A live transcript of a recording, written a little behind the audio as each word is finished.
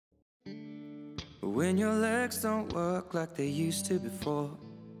when your legs don't work like they used to before,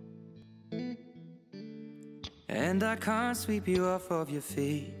 and I can't sweep you off of your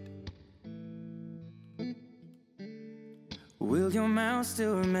feet. Will your mouth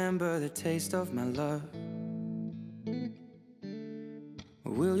still remember the taste of my love?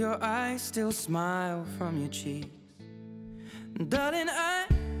 Will your eyes still smile from your cheeks? Darling, I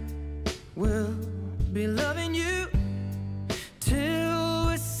will be loving you till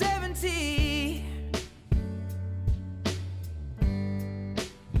we're 70.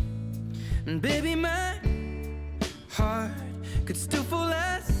 And baby, my heart could still fall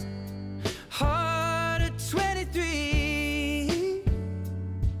as hard at 23.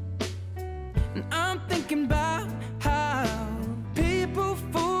 And I'm thinking about how people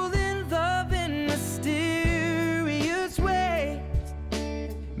fall in love in mysterious ways.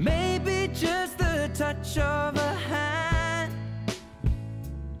 Maybe just the touch of a hand.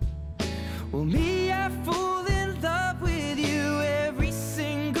 Well, me, I fall in love with you every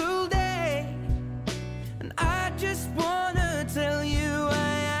single day, and I just wanna tell you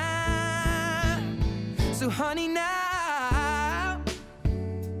I am. So honey, now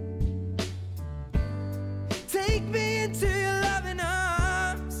take me into your loving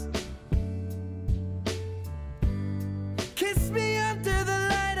arms. Kiss me under the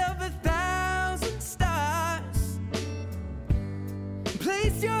light of 1,000 stars.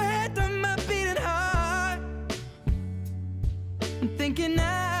 Place your head on my beating heart. I'm thinking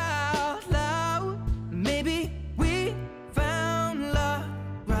out loud, maybe we found love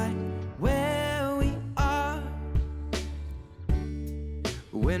right where we are.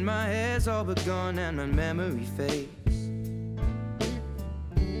 When my hair's all but gone and my memory fades,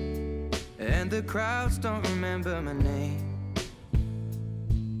 and the crowds don't remember my name,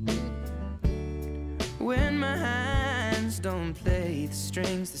 when my hands don't play the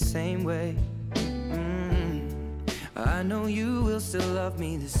strings the same way, I know you will still love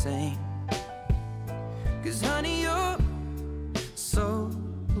me the same. 'Cause honey, your soul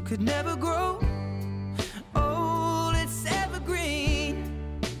could never grow old, it's evergreen.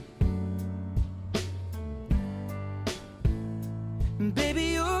 And baby,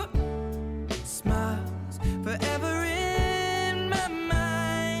 your smile's forever in my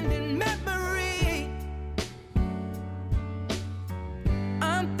mind and memory.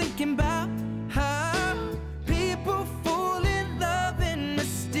 I'm thinking about how people fall in love in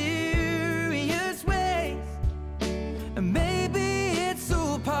mysterious ways, and maybe it's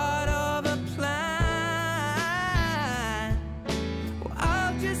all part of a plan. Well,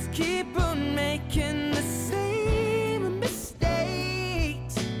 I'll just keep on making the same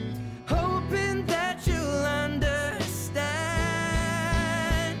mistakes, hoping that you'll understand.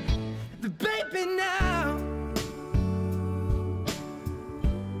 But baby, now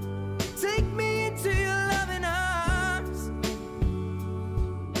take me into your loving arms.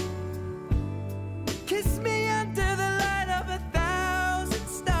 Kiss me under the light of 1,000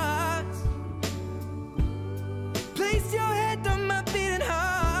 stars. Place your head on my beating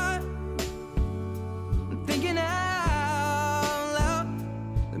heart. I'm thinking out loud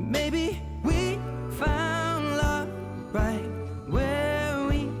that maybe we found love right where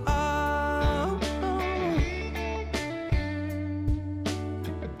we are.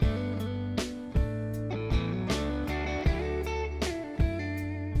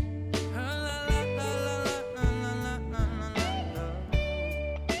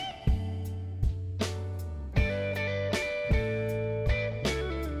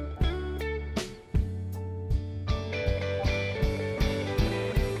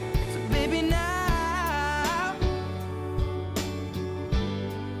 So baby, now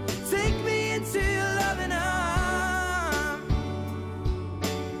take me into your loving arms.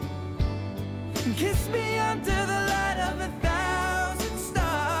 Kiss me under the light of 1,000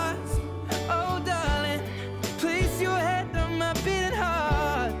 stars. Oh darling, place your head on my beating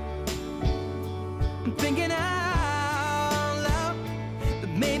heart. I'm thinking out loud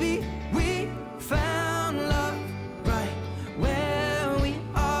that maybe we found love right where we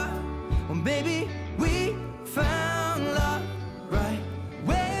are. Or maybe